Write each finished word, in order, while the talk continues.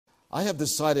I have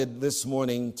decided this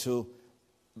morning to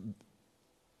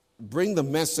bring the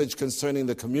message concerning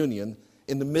the communion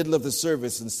in the middle of the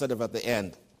service instead of at the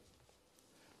end.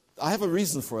 I have a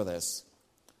reason for this.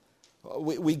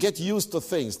 We get used to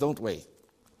things, don't we?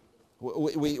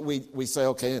 We say,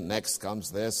 okay, next comes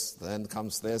this, then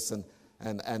comes this,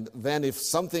 and then if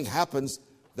something happens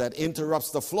that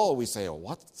interrupts the flow, we say, oh,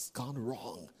 what's gone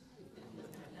wrong?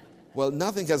 Well,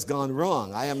 nothing has gone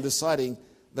wrong. I am deciding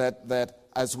that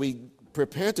as we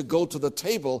prepare to go to the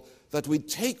table, that we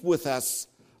take with us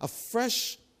a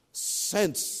fresh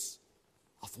sense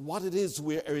of what it is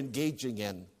we are engaging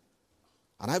in.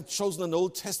 And I've chosen an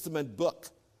Old Testament book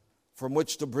from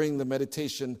which to bring the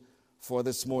meditation for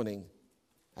this morning.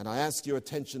 And I ask your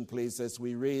attention, please, as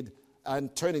we read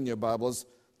and turn in your Bibles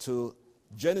to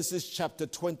Genesis chapter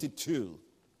 22.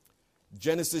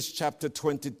 Genesis chapter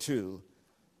 22,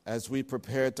 as we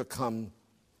prepare to come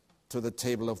to the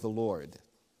table of the Lord.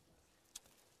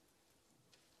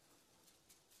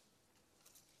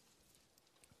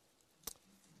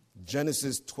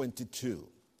 Genesis 22.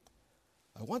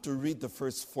 I want to read the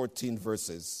first 14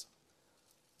 verses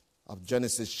of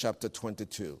Genesis chapter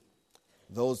 22.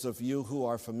 Those of you who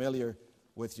are familiar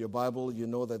with your Bible, you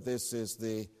know that this is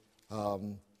the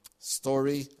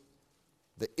story,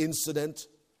 the incident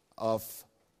of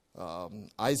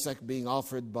Isaac being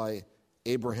offered by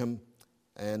Abraham,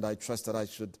 and I trust that I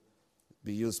should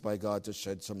be used by God to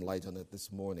shed some light on it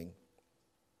this morning.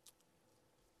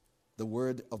 The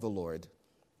word of the Lord.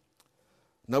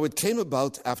 Now it came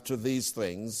about after these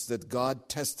things that God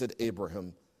tested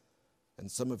Abraham.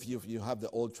 And some of you, if you have the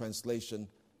old translation,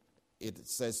 it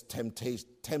says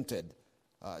tempted.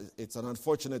 It's an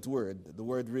unfortunate word. The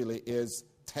word really is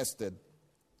tested.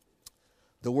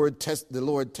 The Lord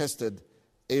tested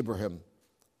Abraham.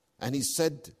 And he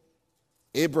said,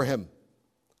 Abraham.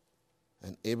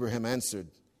 And Abraham answered,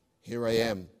 here I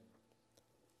am.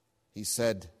 He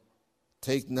said,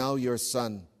 take now your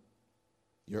son,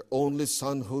 your only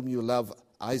son whom you love,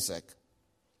 Isaac,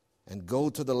 and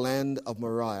go to the land of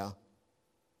Moriah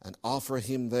and offer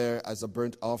him there as a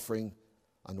burnt offering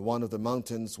on one of the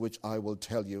mountains which I will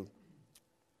tell you.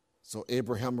 So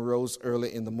Abraham rose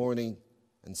early in the morning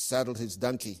and saddled his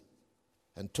donkey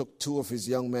and took 2 of his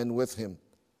young men with him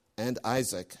and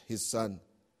Isaac his son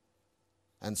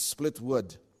and split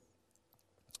wood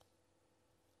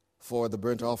for the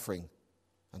burnt offering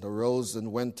and arose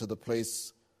and went to the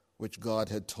place which God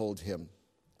had told him.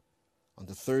 On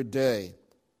the 3rd day,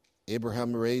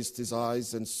 Abraham raised his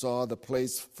eyes and saw the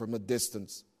place from a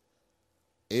distance.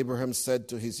 Abraham said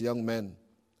to his young men,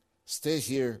 stay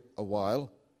here a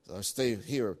while, or stay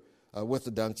here with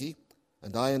the donkey,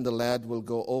 and I and the lad will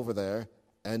go over there,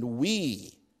 and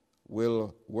we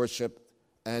will worship,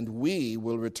 and we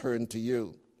will return to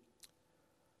you.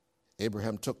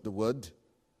 Abraham took the wood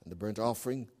and the burnt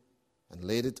offering and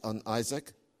laid it on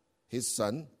Isaac, his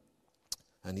son,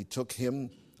 and he took in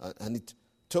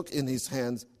his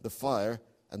hands the fire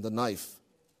and the knife.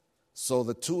 So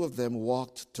the 2 of them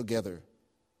walked together.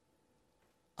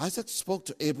 Isaac spoke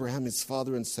to Abraham his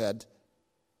father and said,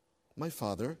 my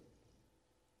father.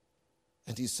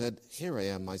 And he said, here I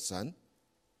am, my son.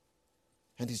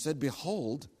 And he said,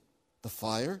 behold, the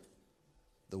fire,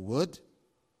 the wood,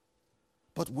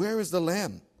 but where is the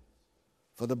lamb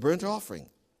for the burnt offering?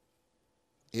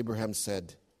 Abraham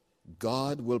said,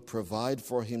 God will provide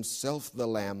for himself the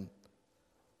lamb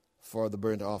for the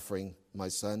burnt offering, my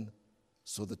son.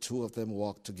 So the 2 of them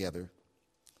walked together.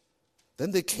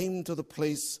 Then they came to the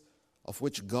place of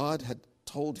which God had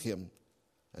told him,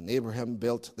 and Abraham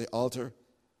built the altar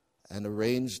and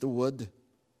arranged the wood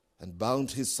and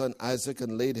bound his son Isaac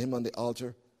and laid him on the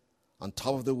altar on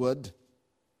top of the wood.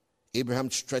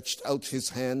 Abraham stretched out his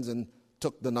hands and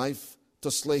took the knife to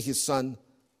slay his son.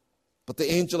 But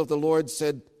the angel of the Lord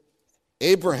said,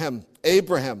 Abraham,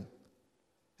 Abraham.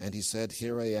 And he said,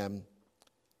 here I am.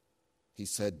 He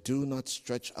said, do not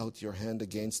stretch out your hand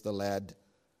against the lad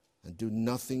and do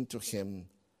nothing to him.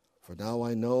 For now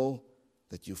I know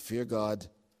that you fear God,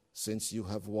 since you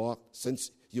have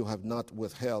not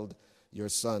withheld your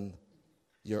son,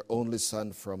 your only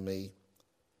son, from me.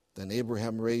 Then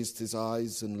Abraham raised his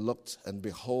eyes and looked, and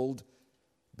behold,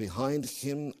 behind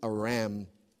him a ram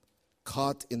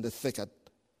caught in the thicket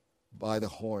by the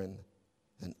horn.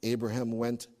 And Abraham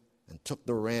went and took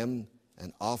the ram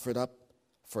and offered him up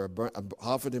for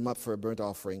a burnt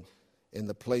offering in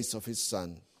the place of his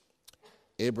son.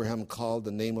 Abraham called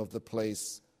the name of the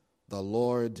place, the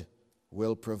Lord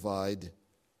will provide,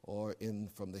 or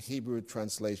from the Hebrew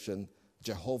translation,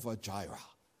 Jehovah Jireh,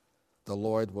 the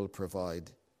Lord will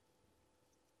provide.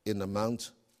 In the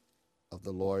mount of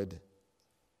the Lord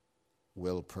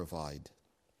will provide.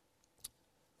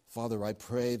 Father, I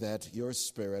pray that your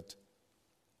Spirit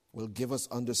will give us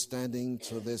understanding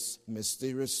to this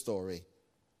mysterious story,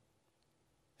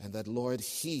 and that, Lord,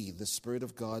 He, the Spirit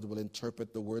of God, will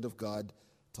interpret the Word of God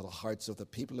to the hearts of the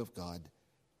people of God,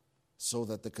 so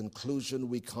that the conclusion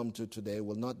we come to today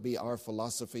will not be our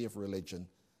philosophy of religion,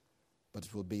 but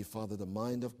it will be, Father, the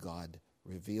mind of God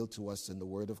revealed to us in the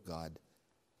Word of God,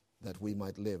 that we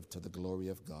might live to the glory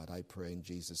of God. I pray in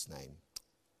Jesus' name.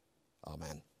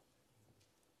 Amen.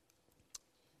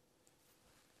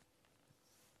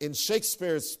 In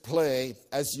Shakespeare's play,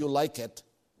 As You Like It,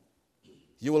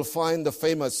 you will find the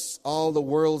famous "All the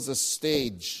world's a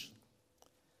stage,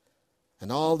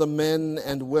 and all the men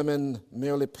and women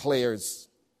merely players.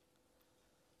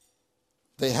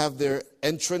 They have their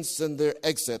entrance and their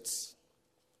exits.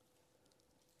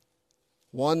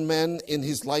 One man in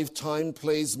his lifetime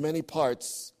plays many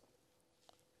parts.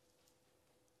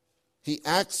 He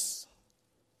acts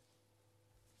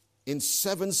in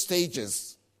 7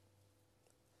 stages: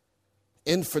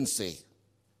 infancy,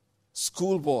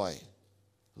 schoolboy,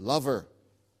 lover,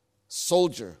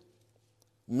 soldier,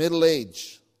 middle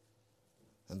age,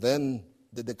 and then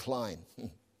the decline.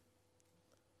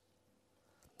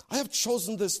 I have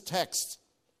chosen this text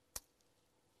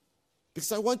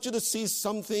because I want you to see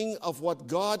something of what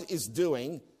God is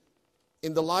doing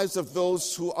in the lives of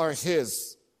those who are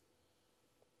His.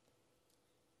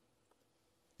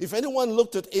 If anyone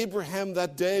looked at Abraham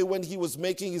that day when he was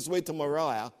making his way to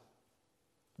Moriah,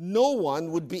 no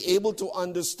one would be able to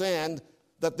understand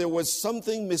that there was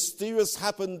something mysterious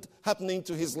happening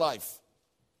to his life.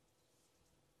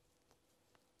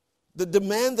 The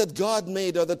demand that God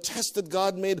made, or the test that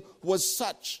God made, was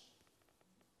such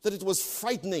that it was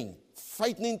frightening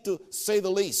to say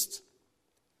the least.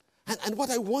 And what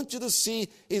I want you to see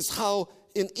is how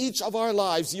in each of our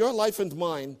lives, your life and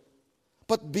mine,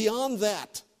 but beyond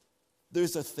that,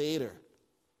 there's a theater.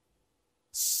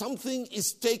 Something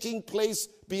is taking place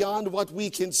beyond what we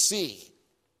can see.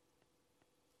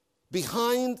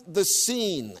 Behind the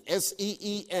scene,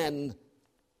 S-E-E-N,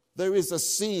 there is a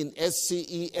scene,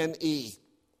 S-C-E-N-E.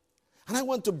 And I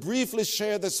want to briefly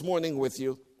share this morning with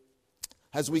you,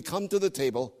 as we come to the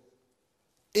table,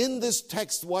 in this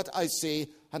text what I see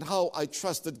and how I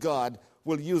trust that God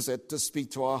will use it to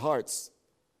speak to our hearts.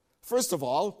 First of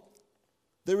all,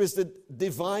 there is the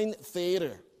divine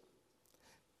theater.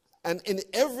 And in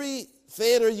every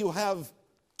theater you have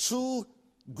 2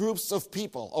 groups of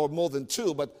people, or more than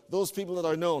 2, but those people that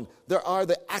are known. There are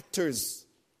the actors.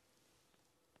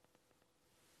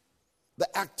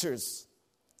 The actors.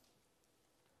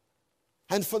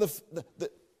 And for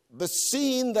the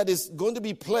scene that is going to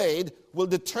be played will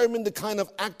determine the kind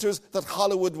of actors that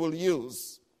Hollywood will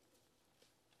use.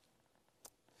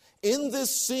 In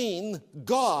this scene,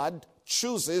 God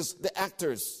chooses the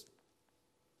actors.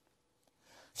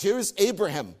 Here is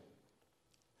Abraham,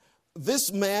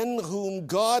 this man whom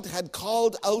God had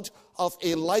called out of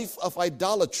a life of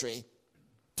idolatry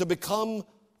to become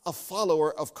a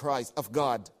follower of Christ, of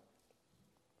God.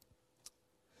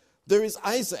 There is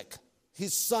Isaac,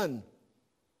 his son.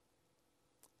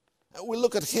 We'll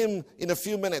look at him in a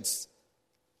few minutes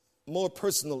more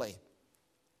personally.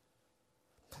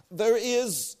 There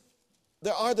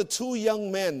are the 2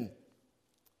 young men.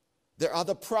 There are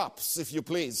the props, if you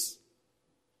please.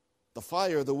 The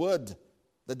fire, the wood,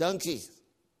 the donkey.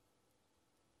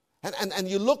 And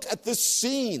you look at this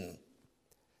scene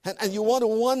and you want to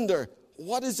wonder,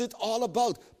 what is it all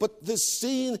about? But this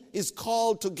scene is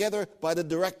called together by the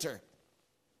director.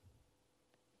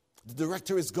 The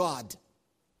director is God.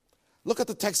 Look at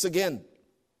the text again.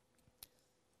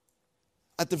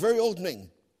 At the very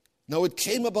opening. Now it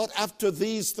came about after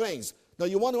these things. Now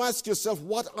you want to ask yourself,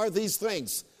 what are these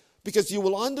things? Because you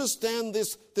will understand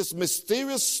this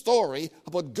mysterious story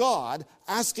about God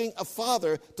asking a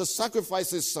father to sacrifice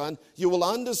his son. You will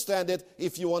understand it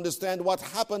if you understand what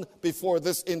happened before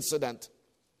this incident.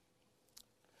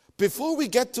 Before we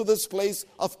get to this place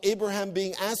of Abraham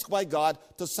being asked by God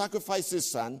to sacrifice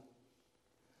his son,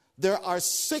 there are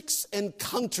 6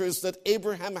 encounters that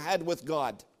Abraham had with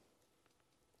God.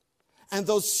 And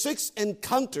those 6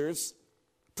 encounters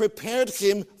prepared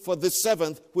him for the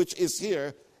 7th, which is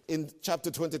here in chapter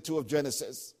 22 of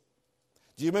Genesis.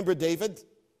 Do you remember David?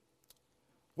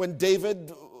 When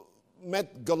David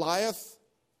met Goliath,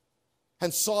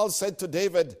 and Saul said to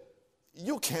David,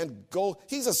 "You can't go.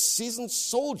 He's a seasoned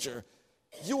soldier.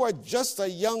 You are just a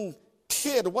young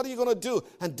kid. What are you going to do?"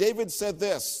 And David said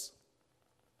this,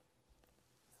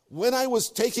 "When I was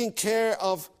taking care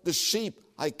of the sheep,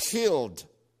 I killed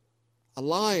a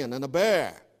lion and a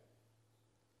bear.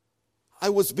 I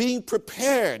was being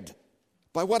prepared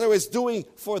by what I was doing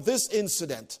for this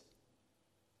incident.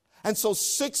 And so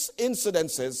 6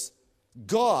 incidences,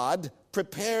 God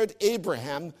prepared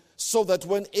Abraham so that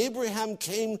when Abraham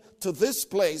came to this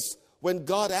place, when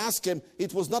God asked him,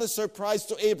 it was not a surprise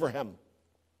to Abraham.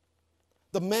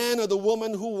 The man or the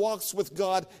woman who walks with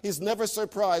God is never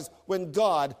surprised when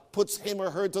God puts him or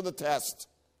her to the test.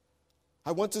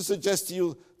 I want to suggest to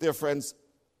you, dear friends,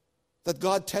 that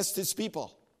God tests his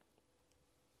people.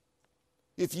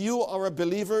 If you are a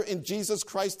believer in Jesus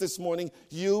Christ this morning,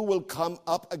 you will come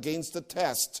up against a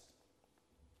test.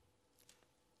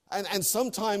 And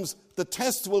sometimes the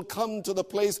test will come to the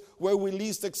place where we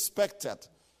least expect it.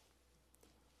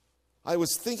 I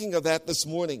was thinking of that this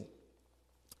morning.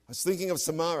 I was thinking of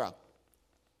Samara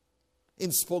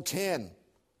in Spokane,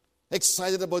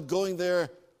 excited about going there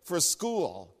for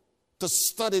school, to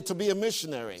study, to be a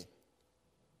missionary.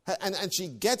 And she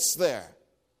gets there,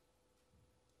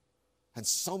 and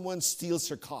someone steals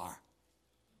her car.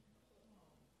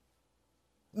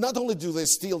 Not only do they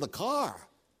steal the car,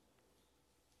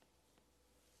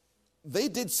 they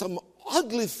did some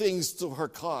ugly things to her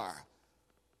car.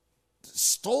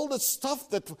 Stole the stuff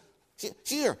that,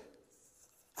 here,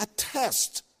 a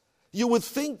test. You would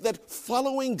think that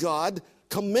following God,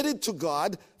 committed to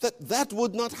God, that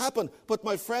would not happen. But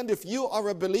my friend, if you are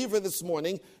a believer this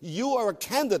morning, you are a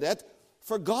candidate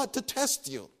for God to test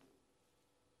you.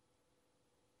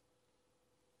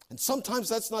 And sometimes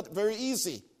that's not very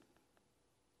easy.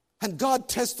 And God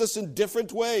tests us in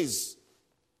different ways.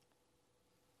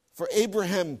 For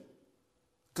Abraham,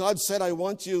 God said, I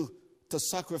want you to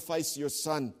sacrifice your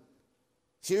son.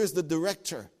 Here's the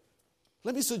director.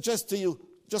 Let me suggest to you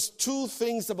just 2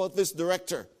 things about this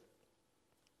director.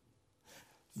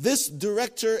 This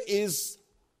director is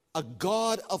a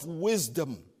God of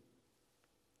wisdom.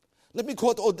 Let me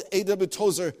quote A.W.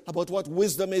 Tozer about what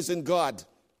wisdom is in God.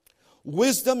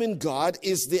 Wisdom in God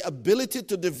is the ability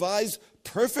to devise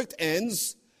perfect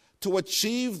ends, to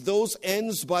achieve those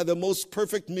ends by the most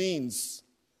perfect means.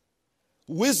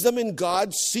 Wisdom in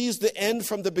God sees the end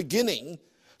from the beginning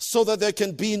so that there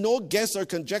can be no guess or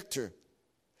conjecture.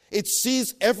 It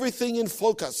sees everything in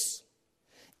focus,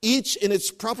 each in its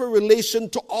proper relation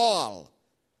to all,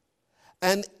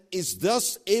 and is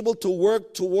thus able to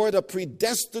work toward a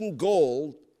predestined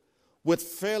goal with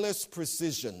fearless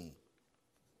precision.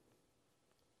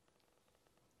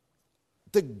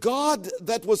 The God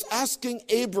that was asking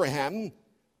Abraham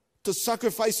to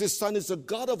sacrifice his son is a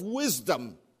God of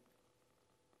wisdom.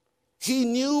 He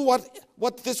knew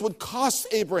what this would cost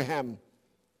Abraham,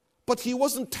 but he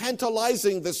wasn't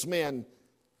tantalizing this man.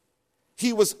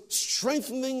 He was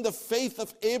strengthening the faith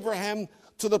of Abraham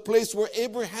to the place where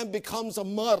Abraham becomes a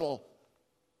model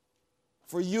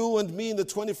for you and me in the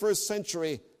 21st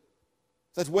century,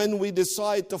 that when we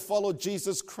decide to follow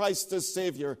Jesus Christ as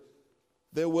Savior,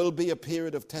 there will be a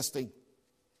period of testing.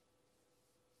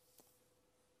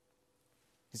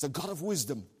 He's a God of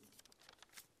wisdom.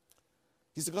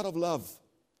 He's a God of love.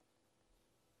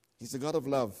 He's a God of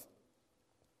love.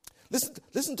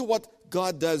 Listen to what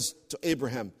God does to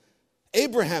Abraham.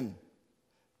 Abraham,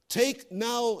 take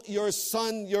now your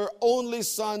son, your only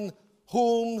son,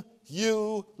 whom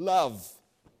you love.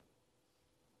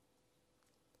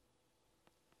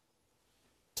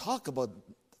 Talk about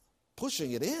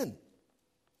pushing it in.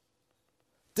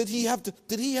 Did he have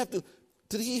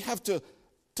to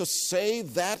say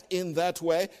that in that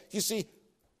way? You see,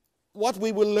 what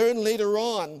we will learn later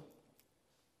on,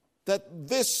 that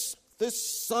this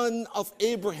son of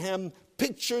Abraham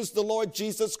pictures the Lord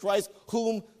Jesus Christ,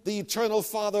 whom the eternal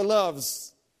Father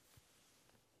loves.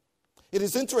 It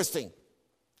is interesting.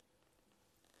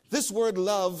 This word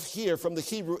love here from the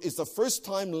Hebrew is the first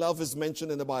time love is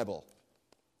mentioned in the Bible.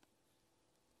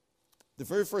 The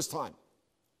very first time.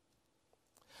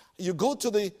 You go to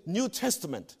the New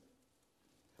Testament,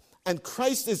 and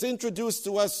Christ is introduced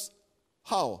to us,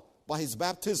 how? By his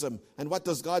baptism. And what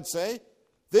does God say?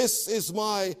 This is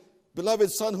my beloved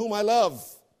Son whom I love.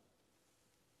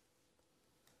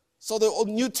 So the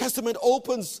New Testament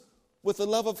opens with the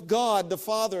love of God the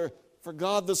Father for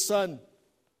God the Son.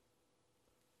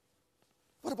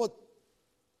 What about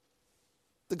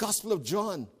the Gospel of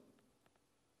John?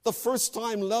 The first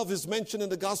time love is mentioned in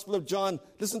the Gospel of John,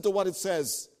 listen to what it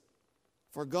says.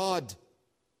 For God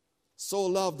so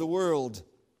loved the world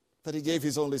that he gave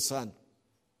his only son.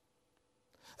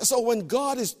 So when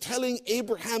God is telling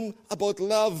Abraham about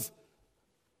love,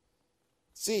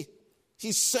 see,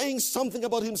 he's saying something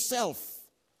about himself.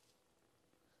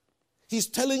 He's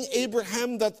telling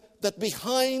Abraham that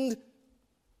behind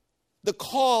the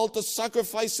call to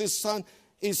sacrifice his son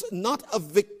is not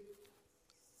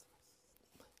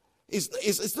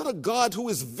is not a God who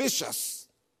is vicious.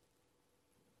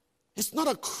 It's not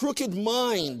a crooked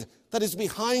mind that is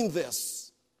behind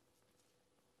this.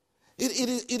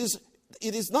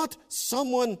 It is not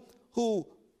someone who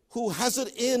has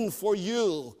it in for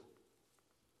you.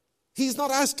 He's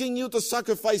not asking you to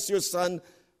sacrifice your son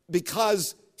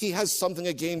because he has something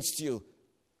against you.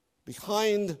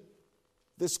 Behind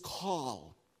this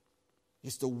call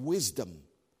is the wisdom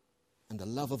and the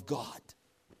love of God.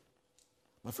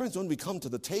 My friends, when we come to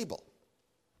the table,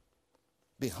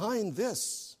 behind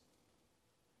this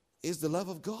is the love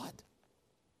of God.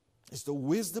 It's the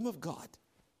wisdom of God.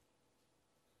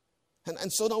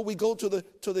 And so now we go to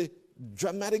the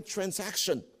dramatic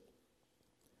transaction.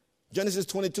 Genesis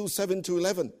 22, 7 to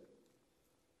 11.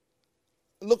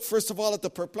 Look first of all at the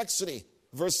perplexity.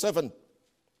 Verse 7.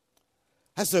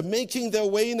 As they're making their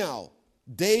way now,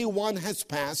 day 1 has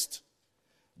passed.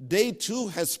 Day 2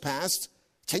 has passed.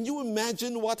 Can you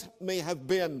imagine what may have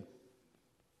been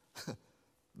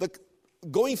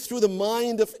going through the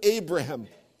mind of Abraham?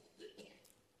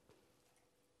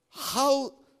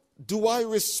 How do I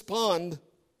respond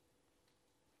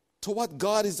to what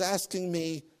God is asking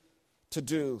me to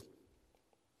do?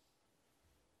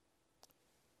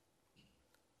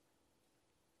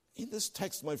 In this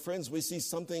text, my friends, we see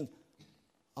something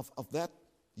of that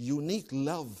unique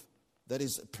love that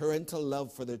is parental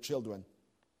love for their children.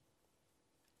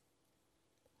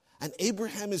 And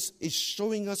Abraham is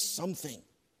showing us something.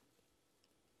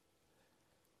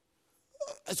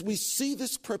 As we see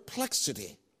this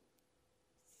perplexity,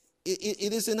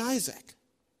 it is in Isaac.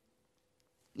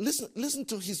 Listen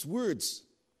to his words.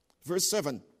 Verse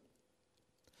 7.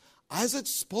 Isaac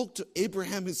spoke to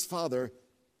Abraham his father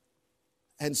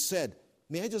and said,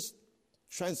 may I just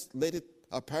translate it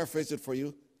or paraphrase it for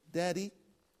you? Daddy,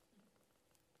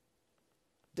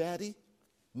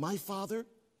 my father,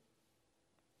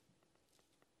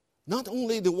 not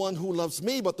only the one who loves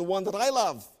me, but the one that I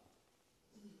love.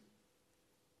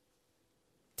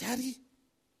 Daddy,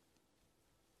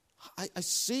 I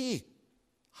see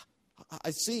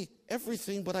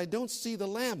everything, but I don't see the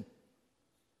lamb.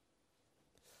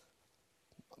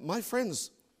 My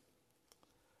friends,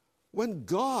 when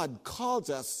God calls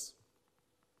us,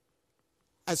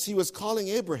 as he was calling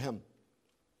Abraham,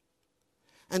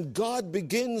 and God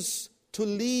begins to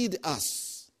lead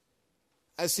us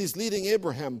as he's leading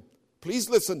Abraham, please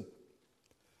listen.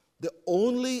 The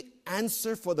only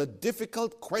answer for the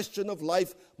difficult question of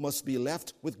life must be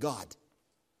left with God.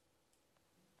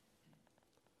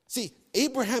 See,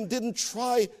 Abraham didn't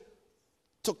try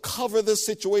to cover this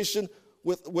situation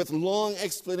with long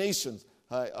explanations.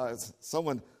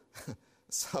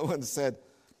 Someone said,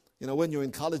 when you're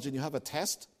in college and you have a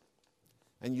test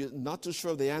and you're not too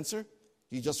sure of the answer,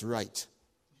 you just write.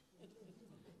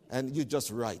 And you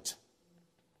just write.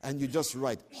 And you just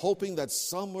write, hoping that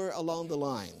somewhere along the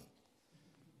line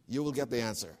you will get the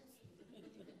answer.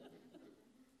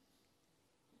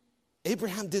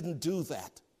 Abraham didn't do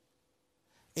that.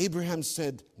 Abraham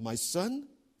said, my son,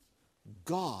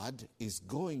 God is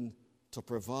going to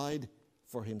provide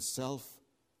for himself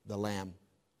the lamb.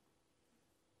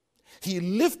 He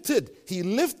lifted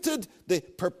the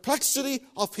perplexity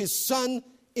of his son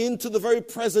into the very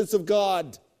presence of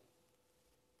God.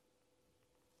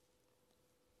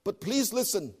 But please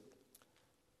listen.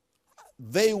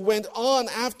 They went on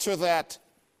after that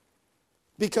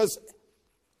because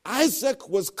Isaac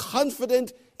was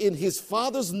confident in his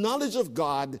father's knowledge of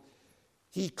God.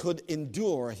 He could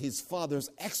endure his father's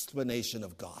explanation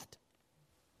of God.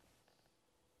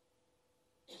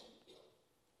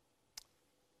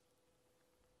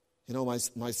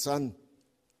 My son,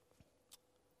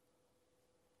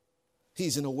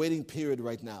 he's in a waiting period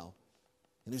right now.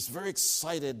 And he's very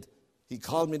excited. He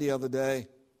called me the other day.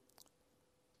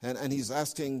 And he's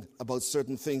asking about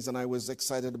certain things. And I was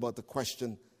excited about the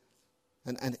question.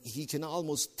 And he can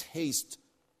almost taste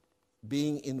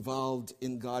being involved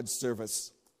in God's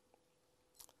service.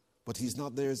 But he's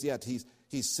not there as yet.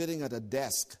 He's sitting at a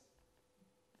desk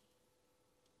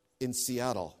in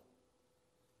Seattle,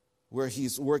 where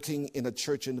he's working in a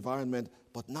church environment,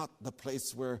 but not the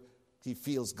place where he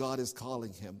feels God is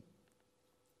calling him.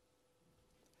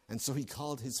 And so he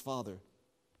called his father.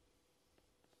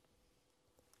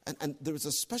 And there is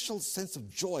a special sense of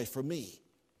joy for me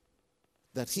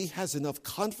that he has enough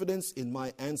confidence in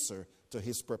my answer to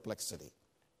his perplexity.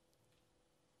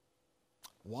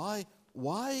 Why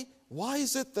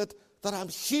is it that I'm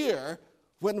here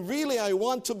when really I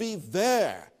want to be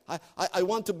there? I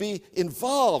want to be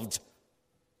involved.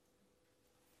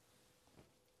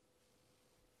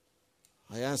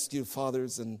 I ask you,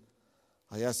 fathers, and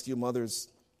I ask you, mothers,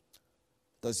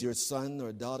 Does your son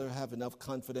or daughter have enough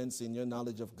confidence in your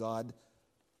knowledge of God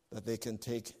that they can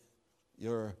take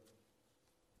your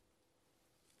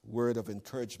word of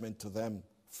encouragement to them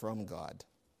from God?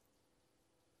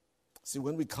 See,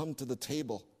 when we come to the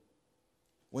table,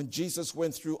 when Jesus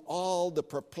went through all the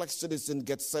perplexities in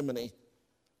Gethsemane,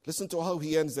 listen to how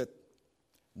he ends it.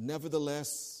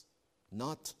 Nevertheless,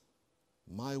 not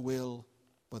my will,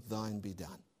 but thine be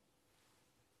done.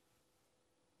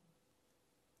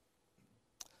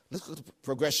 Look at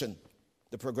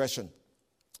the progression.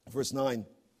 Verse 9.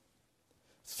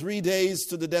 3 days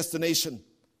to the destination.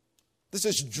 This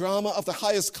is drama of the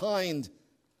highest kind.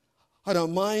 And our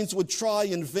minds would try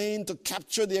in vain to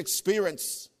capture the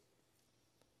experience.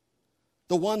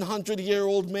 The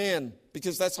 100-year-old man,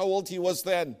 because that's how old he was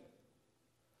then.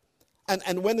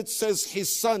 And when it says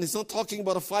his son, he's not talking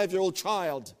about a 5-year-old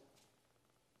child.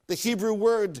 The Hebrew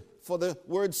word for the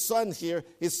word son here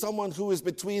is someone who is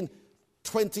between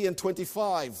 20 and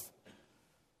 25.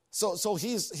 So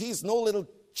he's no little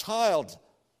child.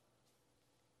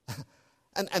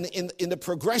 and in the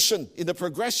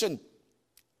progression,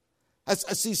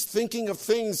 as he's thinking of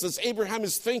things, as Abraham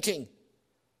is thinking,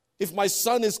 if my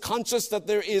son is conscious that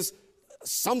there is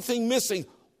something missing,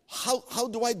 how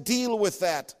do I deal with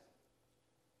that?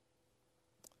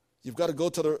 You've got to go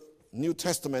to the New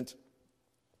Testament,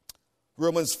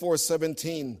 Romans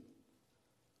 4:17,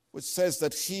 which says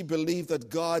that he believed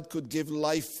that God could give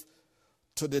life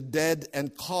to the dead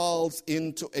and calls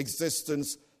into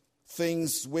existence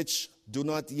things which do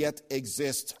not yet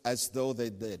exist as though they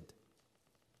did.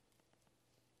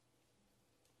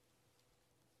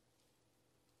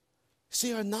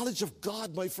 See, our knowledge of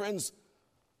God, my friends,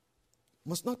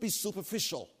 must not be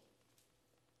superficial.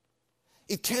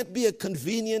 It can't be a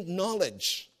convenient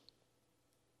knowledge.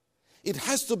 It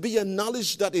has to be a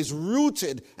knowledge that is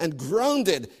rooted and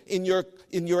grounded in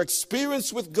your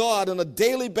experience with God on a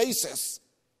daily basis.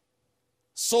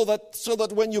 So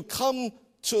that when you come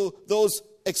to those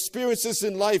experiences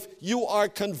in life, you are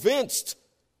convinced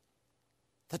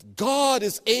that God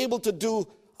is able to do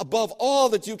above all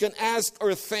that you can ask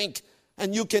or think,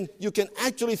 and you can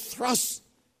actually thrust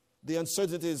the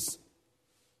uncertainties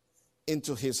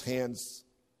into his hands.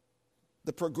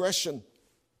 The progression.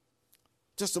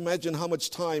 Just imagine how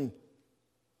much time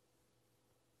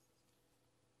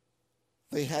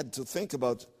they had to think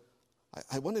about,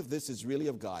 I wonder if this is really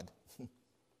of God.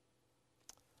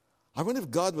 I wonder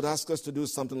if God would ask us to do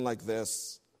something like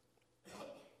this.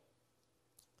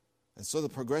 And so the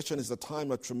progression is a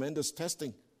time of tremendous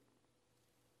testing.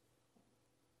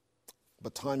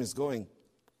 But time is going.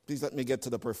 Please let me get to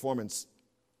the performance.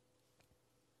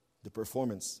 The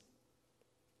performance.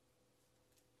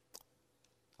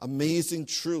 Amazing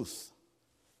truth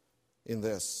in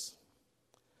this.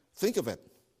 Think of it.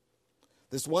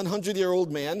 This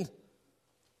 100-year-old man,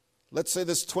 let's say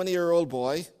this 20-year-old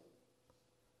boy.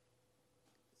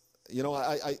 You know,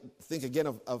 I think again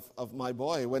of my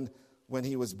boy when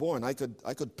he was born. I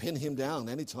could pin him down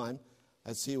anytime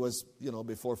as he was,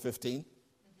 before 15.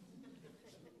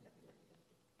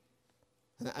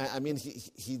 And I mean,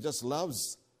 he just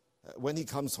loves when he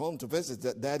comes home to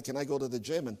visit, Dad, can I go to the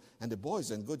gym? And the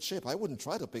boy's in good shape. I wouldn't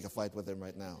try to pick a fight with him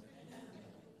right now.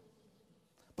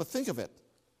 But think of it.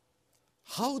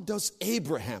 How does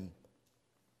Abraham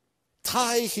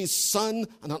tie his son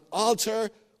on an altar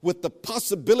with the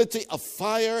possibility of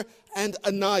fire and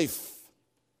a knife?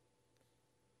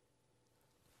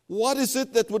 What is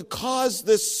it that would cause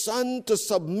this son to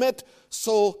submit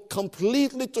so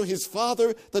completely to his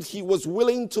father that he was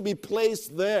willing to be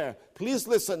placed there? Please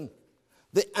listen.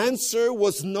 The answer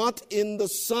was not in the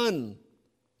son.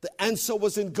 The answer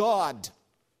was in God.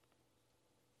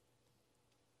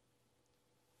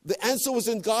 The answer was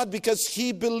in God because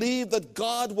he believed that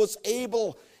God was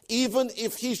able, even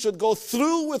if he should go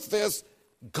through with this,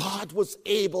 God was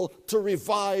able to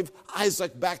revive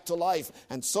Isaac back to life.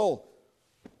 And so,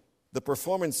 the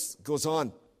performance goes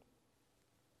on.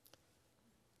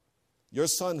 Your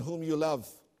son whom you love.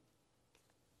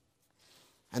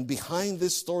 And behind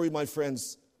this story, my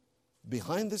friends,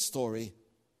 behind this story,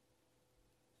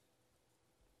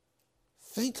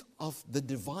 think of the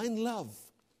divine love.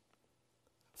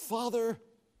 Father,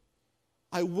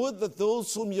 I would that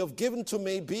those whom you have given to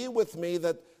me be with me,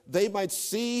 that they might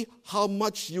see how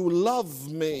much you love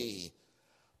me.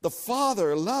 The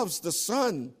Father loves the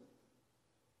Son,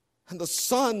 and the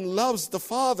Son loves the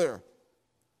Father.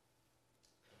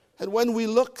 And when we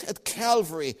look at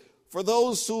Calvary, for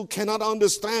those who cannot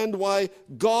understand why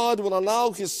God will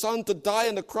allow his Son to die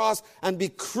on the cross and be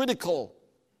critical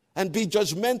and be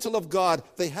judgmental of God.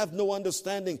 They have no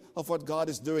understanding of what God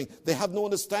is doing. They have no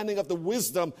understanding of the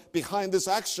wisdom behind this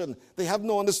action. They have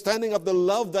no understanding of the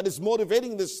love that is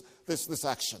motivating this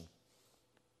action.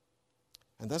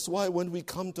 And that's why when we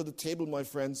come to the table, my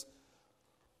friends,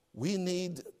 we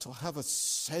need to have a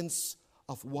sense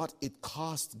of what it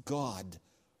cost God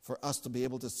for us to be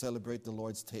able to celebrate the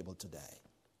Lord's table today.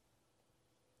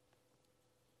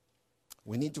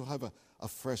 We need to have a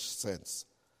fresh sense.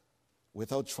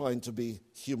 Without trying to be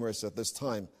humorous at this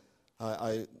time,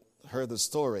 I heard the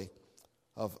story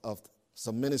of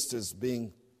some ministers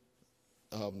being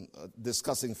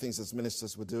discussing things as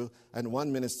ministers would do, and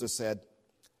one minister said,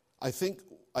 I think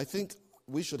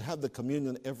we should have the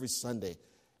communion every Sunday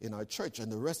in our church.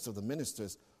 And the rest of the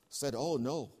ministers said, oh,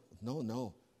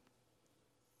 no.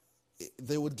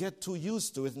 They would get too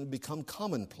used to it and become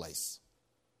commonplace.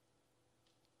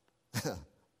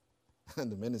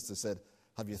 And the minister said,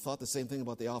 have you thought the same thing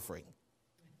about the offering?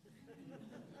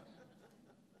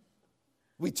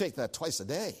 We take that twice a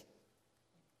day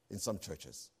in some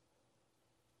churches.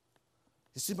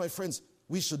 You see, my friends,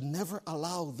 we should never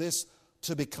allow this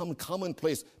to become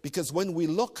commonplace, because when we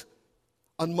look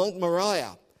on Mount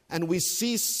Moriah and we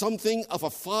see something of a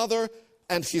father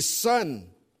and his son,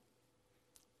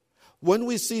 when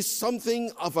we see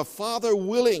something of a father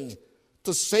willing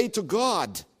to say to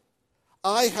God,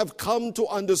 I have come to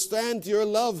understand your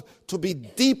love to be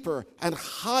deeper and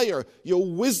higher, your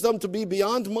wisdom to be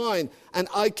beyond mine, and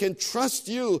I can trust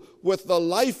you with the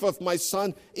life of my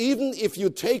son. Even if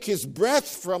you take his breath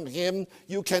from him,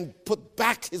 you can put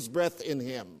back his breath in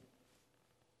him.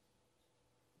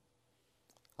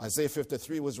 Isaiah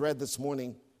 53 was read this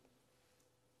morning.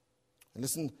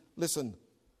 And listen,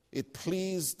 it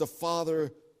pleased the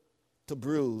Father to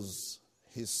bruise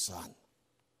his Son.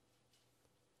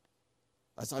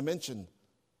 As I mentioned,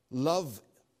 love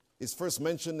is first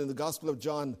mentioned in the Gospel of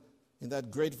John in that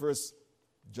great verse,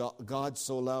 God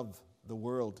so loved the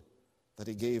world that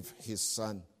he gave his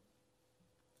Son.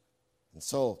 And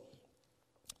so,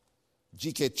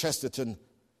 G.K. Chesterton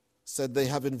said they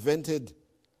have invented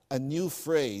a new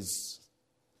phrase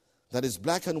that is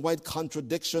black and white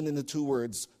contradiction in the two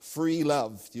words, free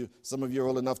love. Some of you are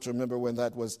old enough to remember when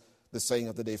that was the saying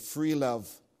of the day, free love.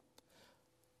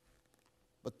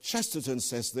 But Chesterton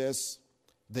says this,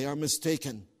 they are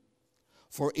mistaken,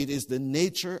 for it is the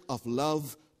nature of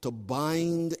love to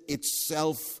bind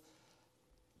itself,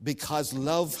 because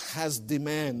love has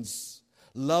demands,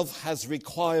 love has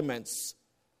requirements,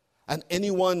 and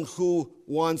anyone who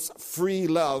wants free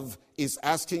love is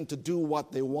asking to do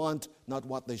what they want, not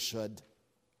what they should.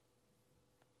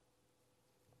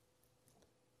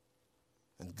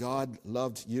 And God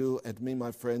loved you and me,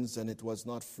 my friends, and it was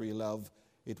not free love.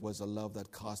 It was a love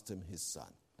that cost him his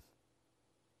Son.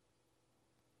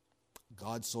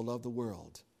 God so loved the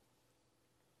world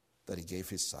that he gave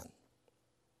his Son.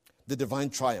 The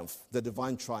divine triumph.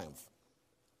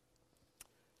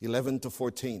 11 to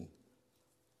 14.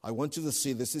 I want you to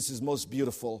see this. This is most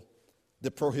beautiful.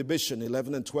 The prohibition,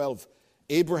 11 and 12.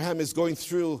 Abraham is going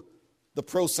through the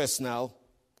process now,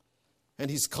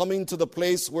 and he's coming to the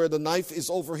place where the knife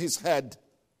is over his head.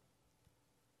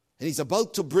 And he's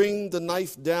about to bring the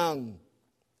knife down.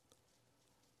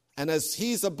 And as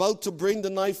he's about to bring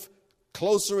the knife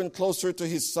closer and closer to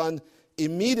his son,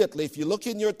 immediately, if you look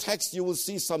in your text, you will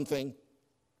see something.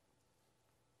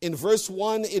 In verse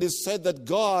 1, it is said that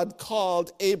God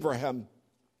called Abraham.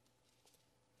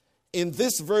 In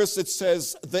this verse, it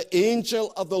says, the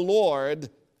angel of the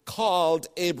Lord called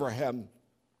Abraham.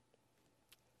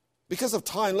 Because of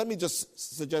time, let me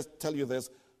just tell you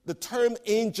this. The term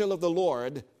angel of the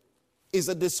Lord is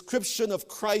a description of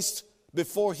Christ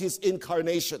before his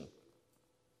incarnation.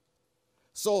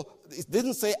 So it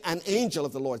didn't say an angel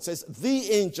of the Lord. It says the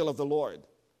angel of the Lord.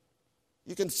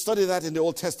 You can study that in the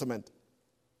Old Testament.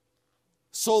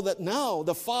 So that now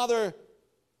the Father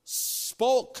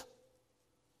spoke.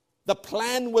 The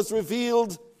plan was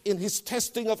revealed in his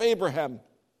testing of Abraham.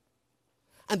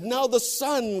 And now the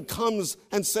Son comes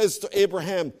and says to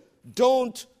Abraham,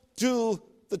 don't do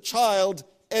the child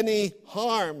any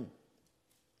harm.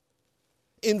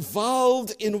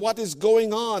 Involved in what is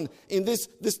going on in this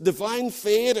divine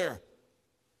theater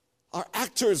are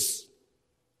actors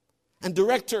and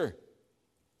director.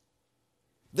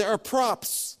 There are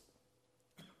props.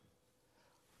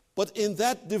 But in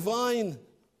that divine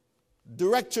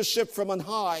directorship from on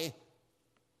high,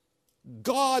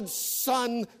 God's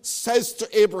Son says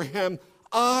to Abraham,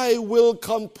 I will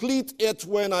complete it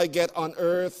when I get on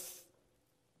earth.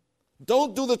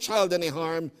 Don't do the child any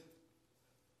harm.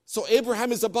 So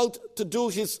Abraham is about to do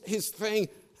his thing,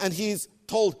 and he's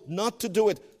told not to do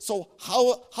it. So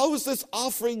how is this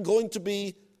offering going to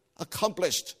be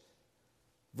accomplished?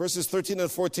 Verses 13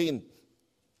 and 14,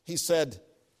 he said,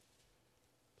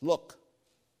 look.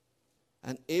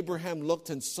 And Abraham looked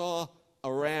and saw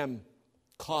a ram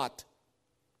caught.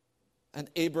 And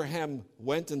Abraham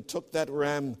went and took that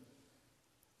ram,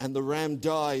 and the ram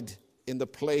died in the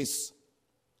place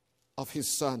of his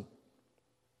son.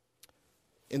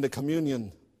 In the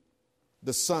communion,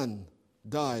 the son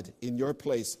died in your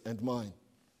place and mine.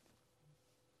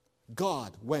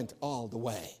 God went all the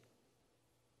way.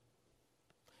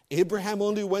 Abraham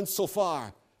only went so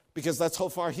far because that's how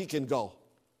far he can go.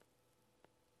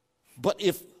 But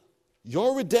if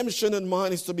your redemption and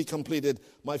mine is to be completed,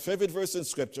 my favorite verse in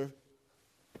Scripture,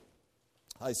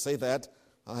 I say that,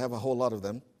 I have a whole lot of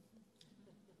them.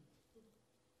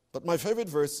 But my favorite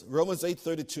verse, Romans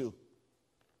 8:32.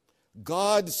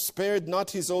 God spared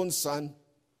not his own son,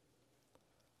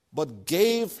 but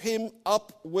gave him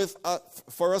up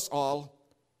for us all.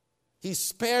 He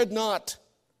spared not.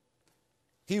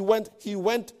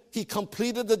 He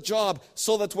completed the job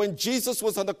so that when Jesus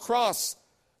was on the cross,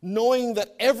 knowing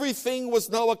that everything was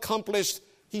now accomplished,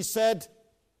 he said,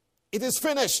 it is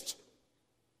finished.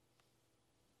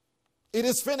 It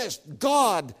is finished.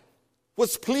 God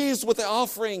was pleased with the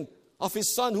offering of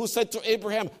his son, who said to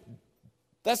Abraham,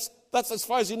 that's as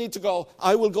far as you need to go.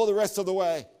 I will go the rest of the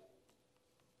way.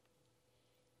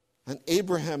 And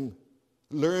Abraham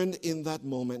learned in that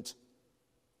moment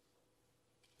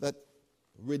that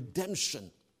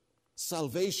redemption,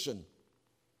 salvation,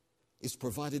 is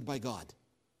provided by God.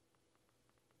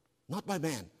 Not by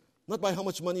man. Not by how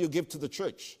much money you give to the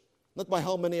church. Not by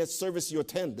how many service you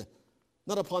attend.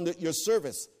 Not upon your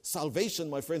service. Salvation,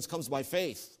 my friends, comes by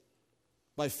faith.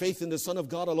 By faith in the Son of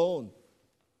God alone.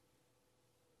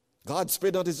 God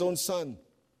spared not his own son,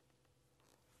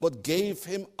 but gave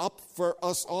him up for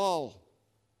us all.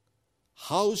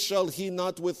 How shall he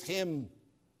not with him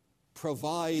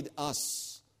provide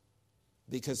us?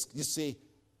 Because you see,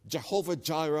 Jehovah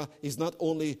Jireh is not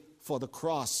only for the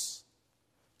cross.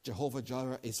 Jehovah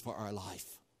Jireh is for our life.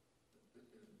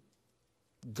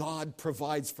 God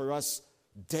provides for us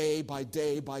day by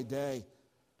day by day.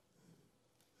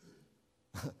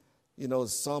 You know,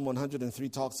 Psalm 103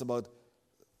 talks about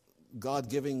God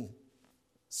giving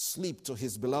sleep to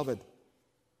his beloved.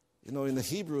 You know, in the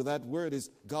Hebrew, that word is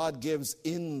God gives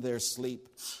in their sleep.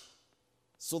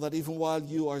 So that even while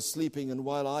you are sleeping and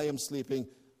while I am sleeping,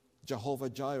 Jehovah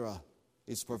Jireh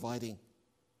is providing.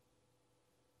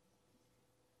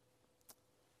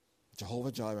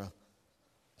 Jehovah Jireh,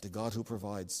 the God who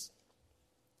provides.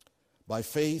 By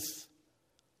faith,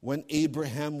 when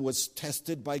Abraham was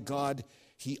tested by God,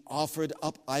 he offered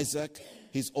up Isaac,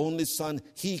 his only son.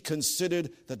 He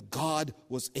considered that God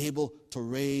was able to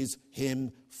raise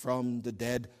him from the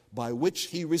dead, by which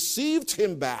he received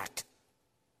him back.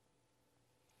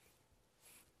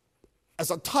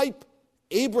 As a type,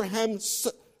 Abraham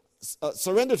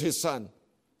surrendered his son.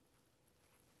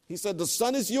 He said, the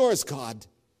son is yours, God.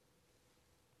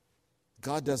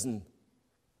 God doesn't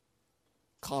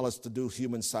call us to do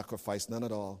human sacrifice, none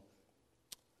at all.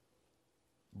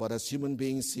 But as human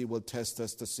beings, he will test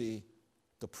us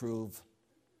to prove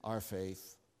our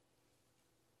faith.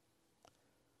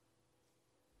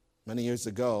 Many years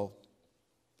ago,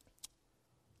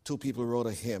 two people wrote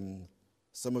a hymn.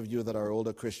 Some of you that are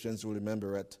older Christians will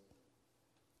remember it.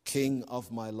 King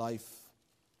of my life,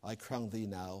 I crown thee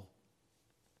now.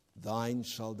 Thine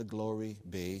shall the glory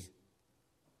be.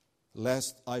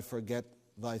 Lest I forget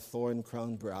thy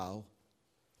thorn-crowned brow,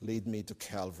 lead me to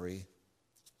Calvary.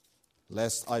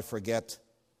 Lest I forget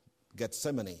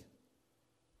Gethsemane.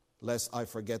 Lest I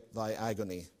forget thy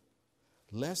agony.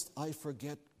 Lest I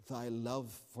forget thy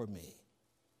love for me.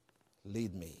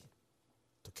 Lead me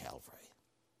to Calvary.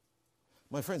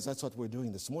 My friends, that's what we're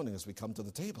doing this morning as we come to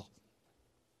the table.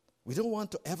 We don't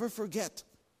want to ever forget.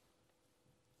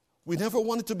 We never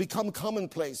want it to become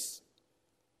commonplace.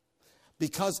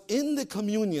 Because in the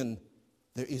communion,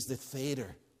 there is the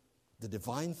theater, the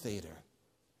divine theater.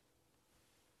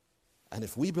 And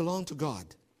if we belong to God,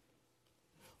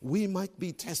 we might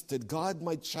be tested. God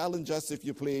might challenge us, if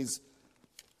you please,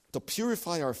 to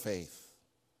purify our faith.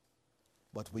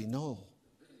 But we know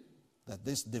that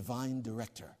this divine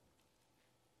director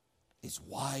is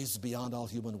wise beyond all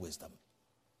human wisdom.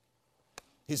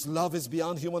 His love is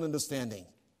beyond human understanding.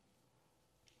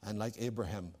 And like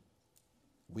Abraham,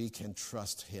 we can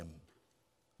trust him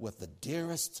with the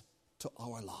dearest to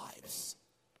our lives.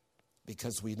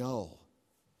 Because we know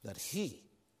that he,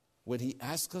 when he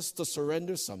asks us to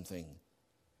surrender something,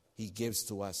 he gives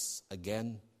to us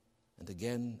again and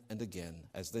again and again,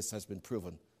 as this has been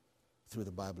proven through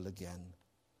the Bible again.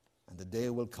 And the day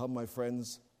will come, my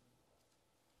friends,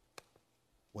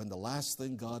 when the last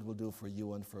thing God will do for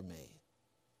you and for me,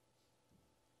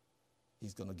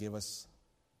 He's going to give us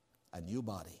a new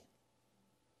body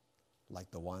like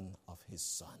the one of His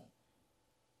Son.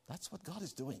 That's what God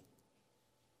is doing.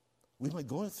 We might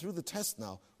go through the test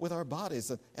now with our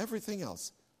bodies and everything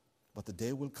else, but the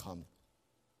day will come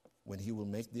when He will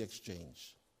make the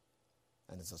exchange.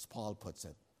 And as Paul puts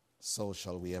it, so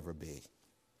shall we ever be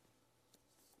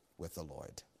with the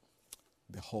Lord.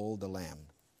 Behold the Lamb.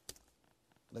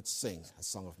 Let's sing a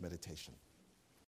song of meditation.